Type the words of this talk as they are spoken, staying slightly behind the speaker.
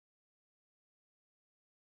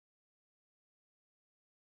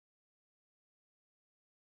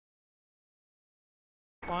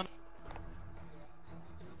spawn.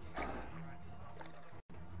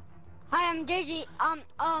 Hi, I'm JJ. I'm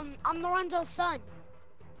Lorenzo's son.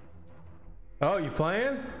 Oh, you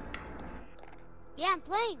playing? Yeah, I'm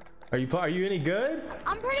playing. Are you any good?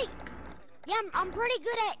 I'm pretty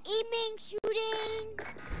good at aiming, shooting.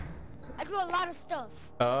 I do a lot of stuff.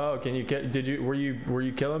 Oh, were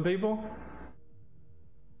you killing people?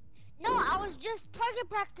 No, I was just target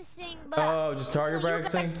practicing, but Oh, just target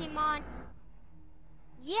practicing? You guys came on.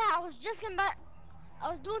 Yeah, I was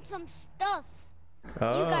doing some stuff.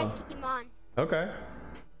 Oh. You guys came on. Okay.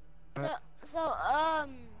 So,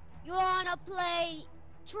 you wanna play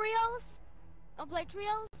trios? Wanna play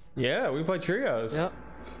trios? Yeah, we play trios. Yep.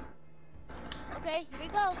 Okay, here we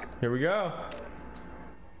go. Here we go.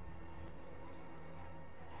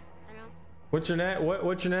 I know. What's your name?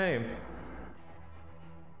 What's your name?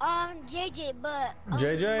 JJ, but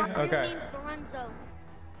JJ? my real Okay. name's Lorenzo.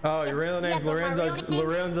 Oh, your real name's but my Lorenzo real name's-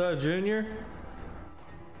 Lorenzo Jr.?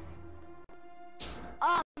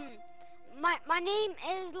 My name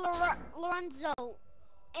is Lorenzo,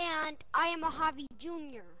 and I am a Javi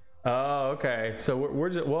Jr. Oh, okay. So we're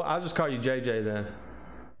just, well, I'll just call you JJ then.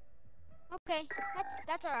 Okay,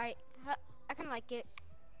 that's all right. I can like it.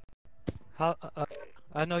 How?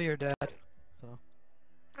 I know your dad. So.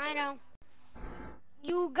 I know.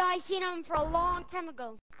 You guys seen him for a long time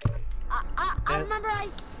ago. I remember I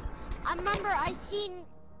seen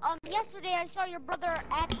yesterday I saw your brother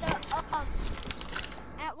at the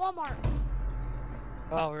at Walmart.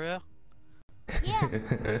 Oh, really? Yeah.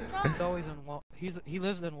 He's always in he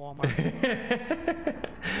lives in Walmart.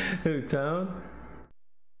 Who, Tone?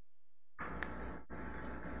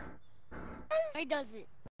 He does it.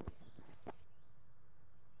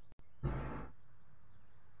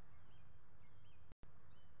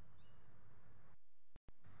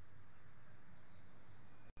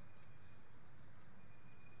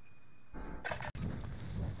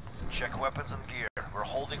 Check weapons and gear. We're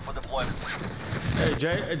holding for deployment. Hey,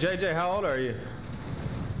 JJ, how old are you?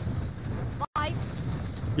 5.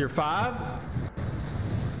 You're 5?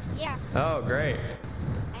 Yeah. Oh, great. You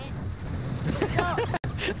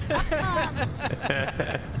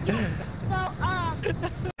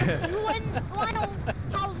wouldn't want to know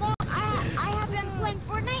how long I have been playing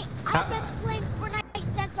Fortnite. I've been playing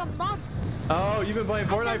Fortnite since a month. Oh, you've been playing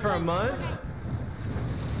Fortnite for a month?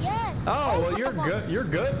 Yes. Oh, well, you're good. You're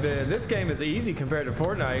good then. This game is easy compared to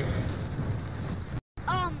Fortnite.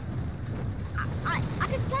 I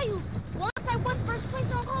can tell you, once I won first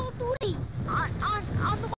place on Call of Duty, on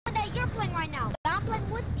the one that you're playing right now, that I'm playing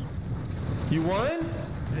with you. You won?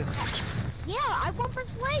 Yeah, I won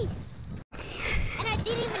first place, and I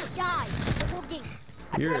didn't even die the whole game.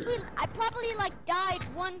 I probably like died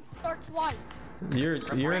once or twice. You're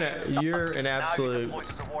an absolute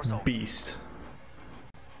beast.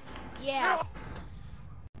 Yeah.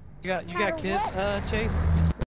 You got kids, What? Chase?